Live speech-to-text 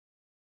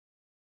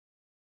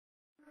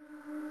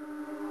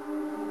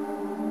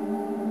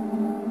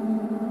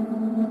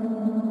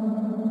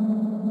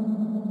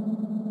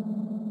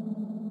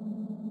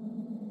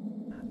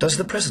Does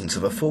the presence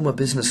of a former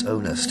business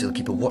owner still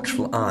keep a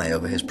watchful eye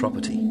over his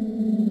property?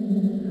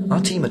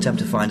 Our team attempt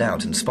to find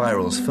out in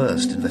Spiral's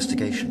first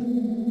investigation.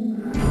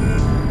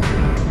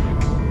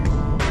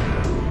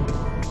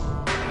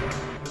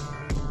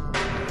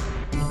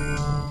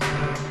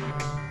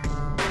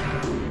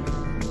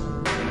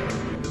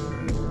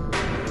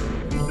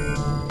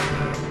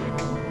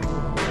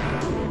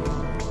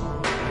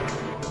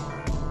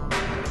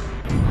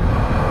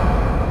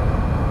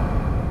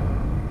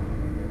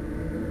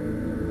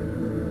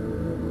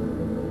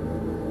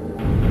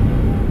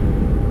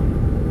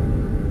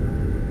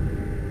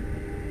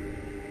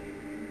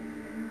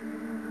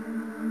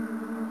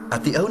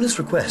 At the owner's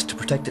request to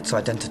protect its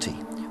identity,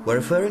 we're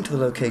referring to the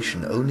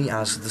location only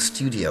as the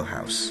studio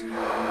house,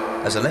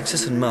 as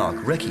Alexis and Mark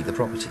recce the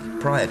property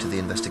prior to the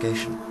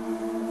investigation.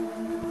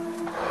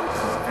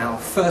 Our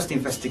first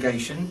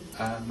investigation,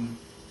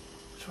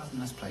 it's rather a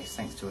nice place,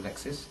 thanks to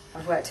Alexis.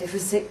 I've worked here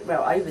for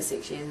over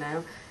 6 years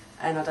now,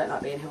 and I don't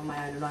like being here on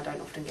my own, and I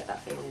don't often get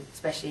that feeling,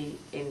 especially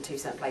in two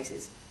certain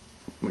places.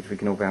 Which we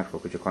can all vouch for,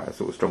 because you're quite a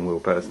sort of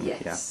strong-willed person.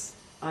 Yes,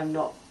 yeah. I'm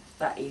not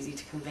that easy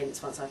to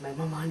convince once I've made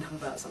my mind up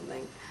about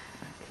something.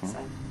 So,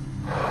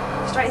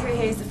 straight through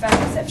here is the first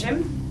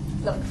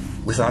reception. Look.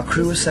 With our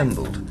crew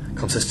assembled,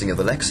 consisting of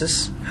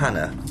Alexis,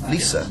 Hannah,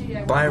 Lisa,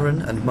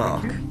 Byron and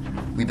Mark,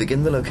 we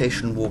begin the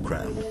location walk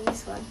round.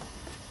 This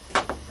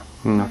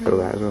one. I feel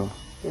that as well.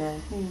 Yeah.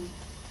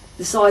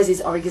 The sizes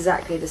are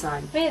exactly the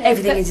same. Really?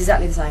 Everything is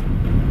exactly the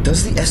same.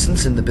 Does the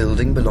essence in the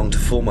building belong to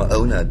former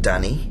owner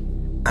Danny?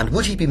 And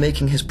would he be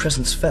making his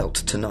presence felt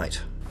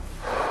tonight?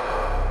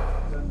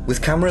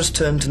 With cameras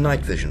turned to night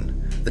vision,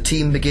 the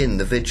team begin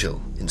the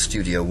vigil in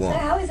Studio 1. So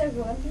how is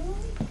everyone?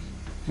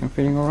 You're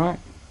feeling alright?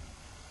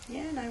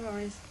 Yeah, no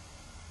worries.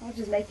 I was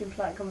just making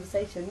polite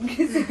conversation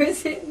because they were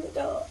sitting in the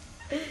dark.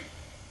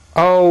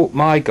 Oh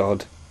my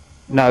god.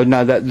 No,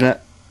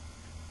 that...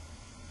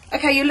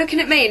 Okay, you're looking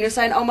at me and you're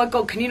saying, oh my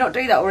god, can you not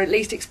do that, or at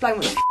least explain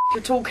what the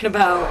you're talking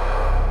about?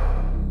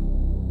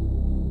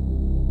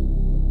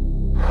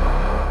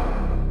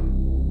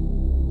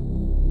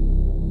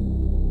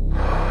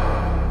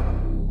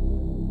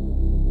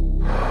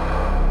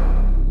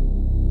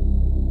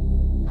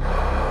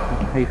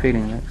 How are you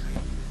feeling, Lex?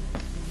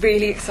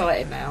 Really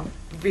excited now.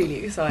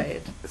 Really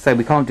excited. So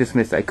we can't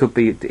dismiss that. It could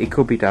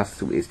be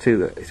dust. It's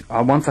too.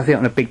 Once I see it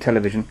on a big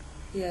television.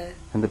 Yeah.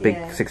 And the big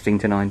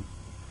 16:9.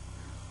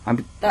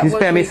 Can That you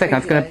spare me a really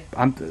second? creepy,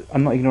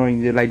 I'm not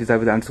ignoring the ladies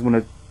over there. I just want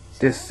to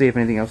just see if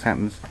anything else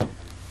happens.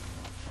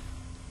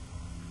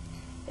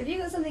 Have you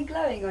got something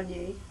glowing on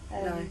you,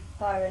 No.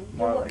 Byron?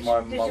 My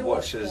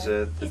watch is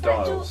the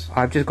dials.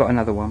 I've just got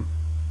another one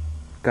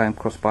going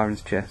across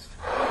Byron's chest.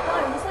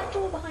 Byron, is that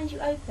door behind you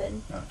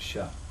open? No, it's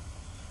shut.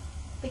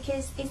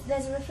 Because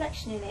there's a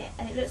reflection in it,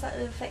 and it looks like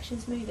the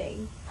reflection's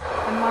moving.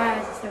 And my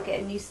eyes are still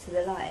getting used to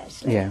the light,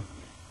 actually. Yeah.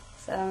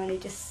 So I'm only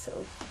just sort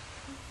of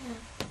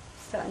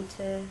starting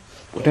to...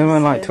 Would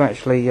anyone like to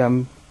actually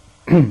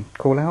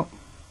call out?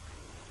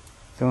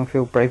 Does anyone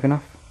feel brave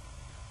enough?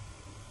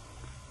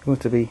 Who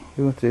wants to do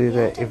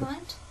that? I don't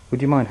mind.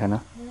 Would you mind,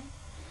 Hannah? No.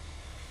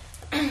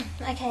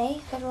 Okay,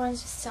 if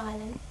everyone's just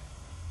silent.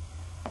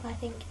 I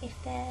think if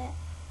there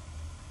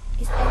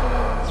is anyone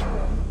in this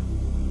room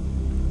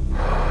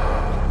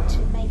trying to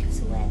make us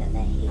aware that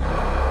they're here,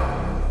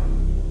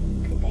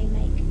 could they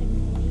make a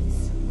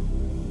noise?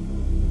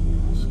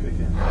 Let's go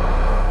again.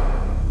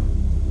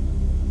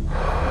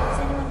 Is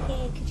anyone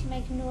here? Could you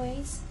make a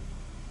noise?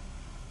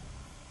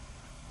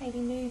 Maybe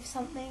move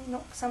something,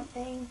 knock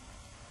something,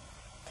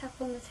 tap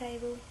on the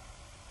table.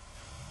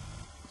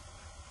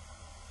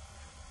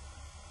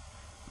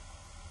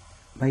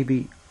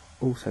 Maybe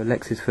also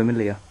Lex is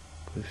familiar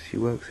because she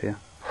works here.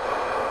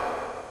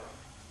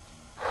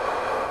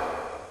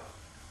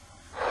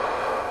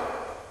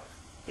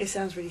 It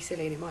sounds really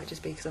silly, and it might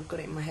just be because I've got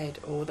it in my head,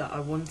 or that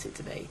I want it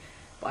to be,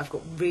 but I've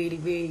got really,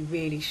 really,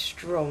 really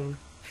strong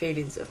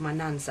feelings of my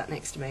nan sat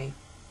next to me.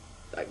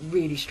 Like,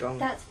 really strong.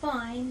 That's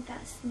fine.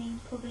 That's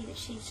means probably that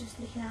she's just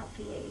looking out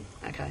for you.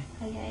 Okay.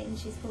 Okay, and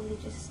she's probably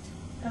just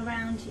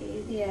around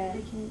you. Yeah.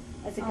 Looking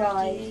As a after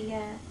guide. you,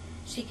 yeah.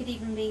 She could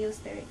even be your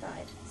spirit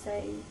guide, so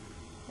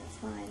that's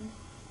fine.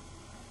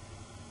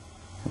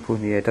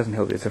 Unfortunately, it doesn't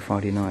help that it's a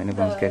Friday night and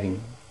everyone's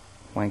getting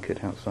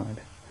wankered outside.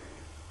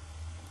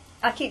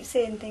 I keep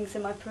seeing things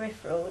in my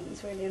peripheral and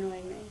it's really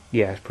annoying me.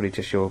 Yeah, it's probably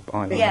just your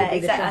eyelid. Yeah, It could be the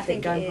exactly, I traffic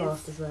think going it is.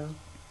 past as well.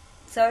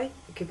 Sorry?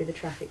 It could be the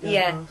traffic going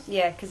Yeah, past.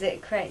 yeah, because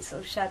it creates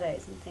sort of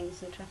shadows and things,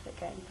 the traffic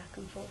going back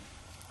and forth.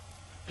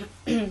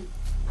 She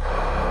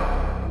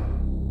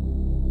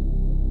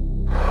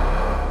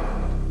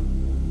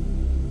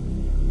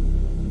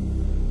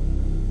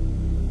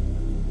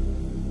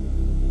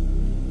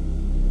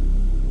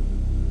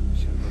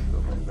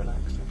feel very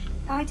relaxed actually.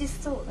 I just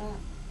thought that.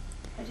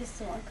 I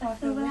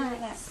feel really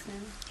relaxed now.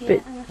 Yeah,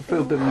 Bit- and I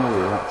feel a bit more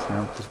relaxed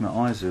now because my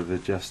eyes have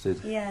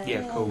adjusted. Yeah,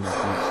 Yeah, cool.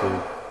 Nothing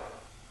to...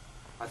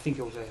 I think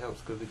it also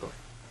helps because we've got...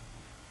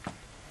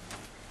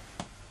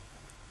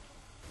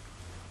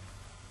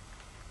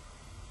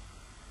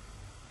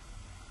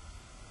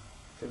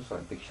 It looks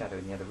like a big shadow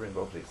in the other room,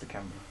 but obviously it's the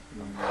camera.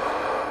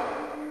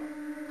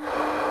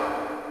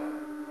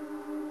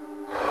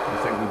 I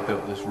think we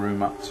built this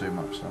room up too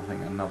much, so I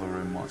think another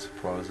room might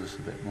surprise us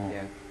a bit more.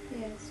 Yeah.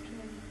 Yeah, it's true.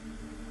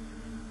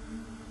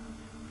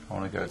 I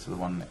want to go to the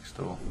one next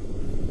door.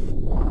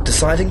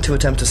 Deciding to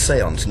attempt a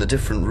séance in a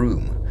different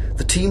room,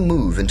 the team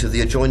move into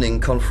the adjoining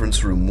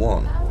conference room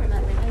 1.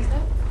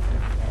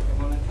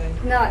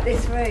 No,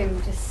 this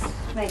room just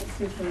makes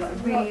me feel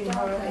like really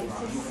horrible.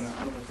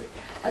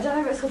 I don't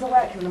know if it's because I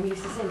work here and I'm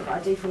used to seeing it, but I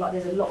do feel like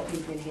there's a lot of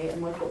people in here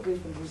and I've got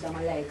goosebumps down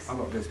my legs. I've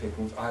got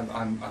goosebumps.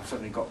 I've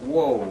suddenly got,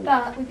 whoa!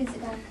 But we can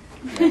sit down.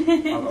 I've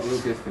got real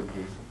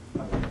goosebumps.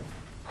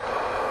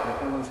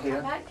 If anyone's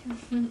here,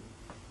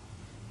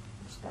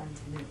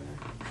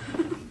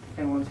 if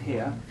anyone's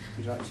here,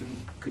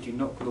 could you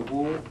knock the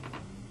wall? A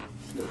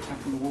little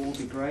tap on the wall would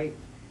be great.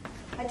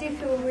 I do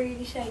feel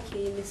really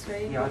shaky in this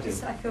room. Yeah, I do.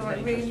 I feel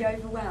like really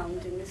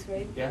overwhelmed in this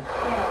room. Yeah?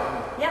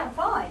 Yeah, I'm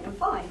fine.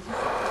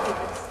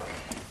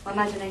 My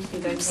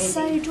imagination goes I'm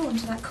so drawn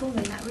to that corner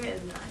in that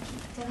room.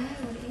 I don't know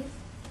what it is.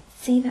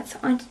 See, that's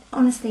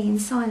honestly in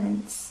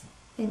silence.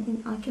 I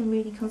can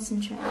really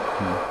concentrate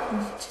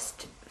and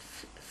just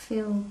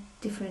feel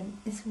different.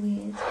 It's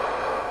weird.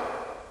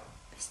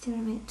 But still,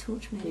 make it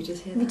torture me. You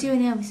just hear we that? do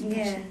an Elvis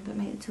impression, Yeah. but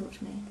make it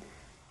torture me.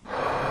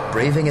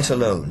 Braving it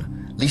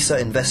alone, Lisa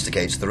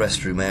investigates the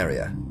restroom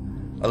area,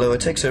 although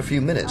it takes her a few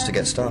minutes to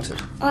get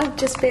started. I've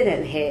just been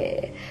in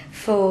here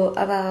for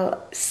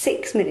about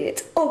 6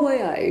 minutes on my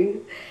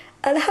own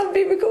and I haven't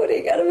been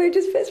recording and I've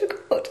just pressed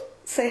record.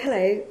 So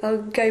hello,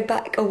 I'll go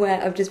back on where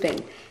I've just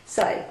been.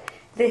 So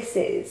this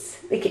is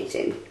the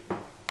kitchen,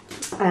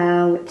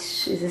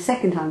 which is the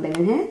second time I've been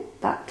in here.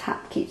 That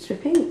tap keeps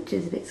dripping, which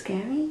is a bit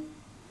scary.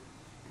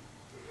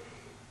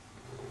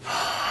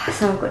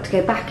 So I've got to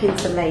go back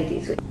into the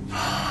ladies' room.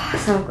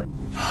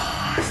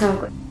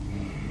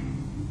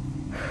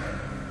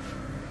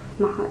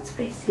 My heart's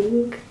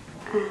racing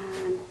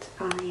and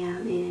I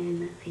am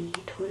in the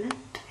toilet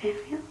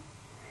area.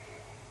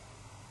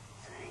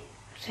 So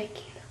I'll shake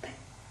you a little bit.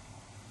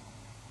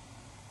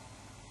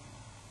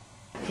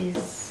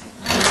 Is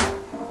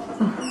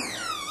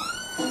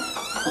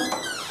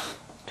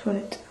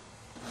toilet,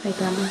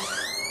 playground,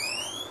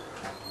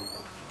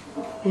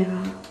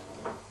 mirror.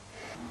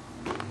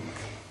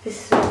 This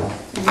is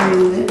a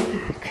room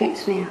that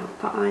creeps me out,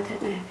 but I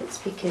don't know if it's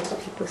because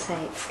people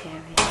say it's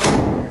scary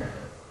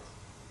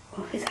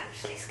or if it's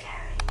actually scary.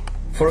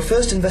 For a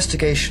first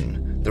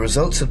investigation, the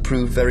results had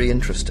proved very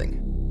interesting.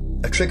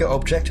 A trigger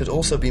object had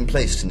also been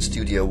placed in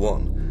Studio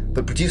 1,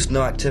 but produced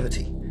no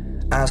activity,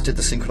 as did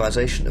the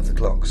synchronization of the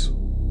clocks.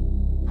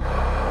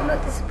 I'm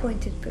not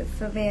disappointed, but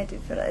for me I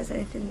didn't feel like there's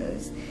anything that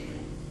was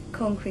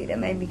concrete that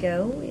made me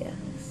go, oh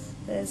yes,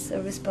 there's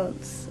a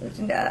response.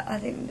 I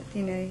think,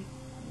 you know,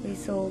 we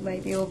saw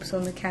maybe orbs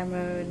on the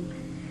camera and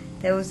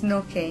there was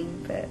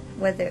knocking, but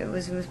whether it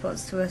was a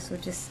response to us or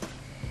just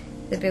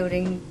the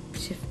building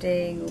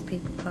shifting or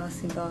people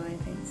passing by, I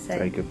think. So,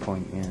 Very good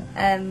point,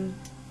 yeah.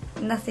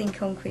 nothing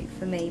concrete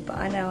for me, but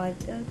I know I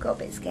got a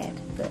bit scared.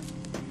 But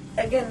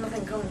Again,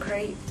 nothing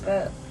concrete,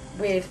 but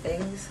weird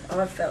things.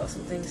 I've felt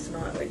some things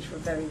tonight which were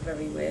very,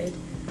 very weird.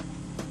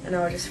 And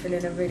I was just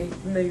feeling a really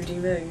moody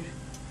mood.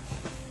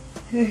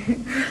 I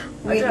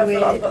don't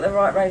feel like I've got the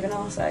right raving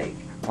arseache.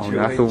 Oh,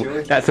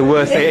 no, that's the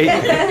worst thing.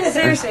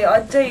 Seriously,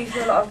 I do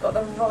feel like I've got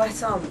the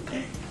right ump.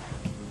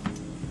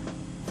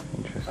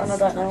 Interesting. And I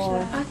don't know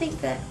why. I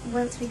think that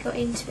once we got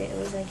into it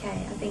was okay.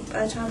 I think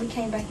by the time we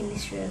came back in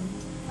this room,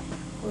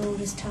 we were all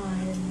just tired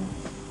and,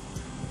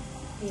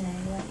 you know,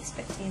 weren't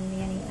expecting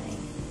anything anyway.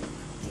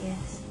 But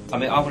yes. I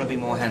mean, I want to be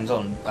more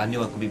hands-on. I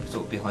knew I could be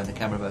sort of behind the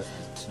camera most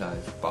to know,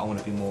 but I want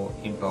to be more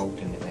involved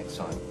in it next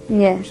time.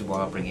 yeah, Which is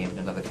why I bring in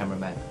another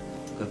cameraman,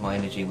 because my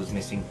energy was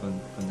missing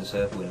from the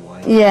circle in a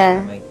way.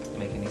 Yeah. Doesn't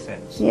make any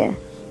sense. yeah.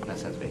 That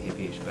sounds a bit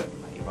hippyish, but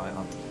you're right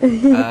on.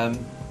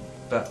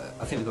 But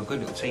I think we've got a good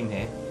little team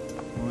here.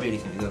 Really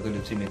think we've got a good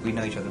little team here. We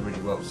know each other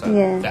really well, so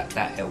Yeah.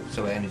 that helps.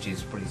 So our energy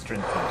is pretty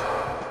strengthened.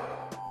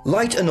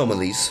 Light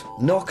anomalies,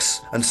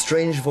 knocks, and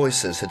strange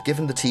voices had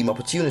given the team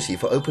opportunity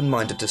for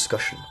open-minded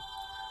discussion.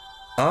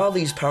 Are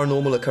these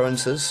paranormal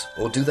occurrences,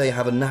 or do they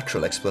have a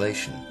natural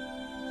explanation?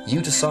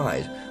 You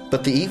decide,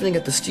 but the evening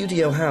at the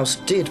studio house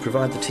did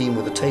provide the team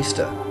with a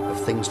taster of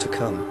things to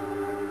come.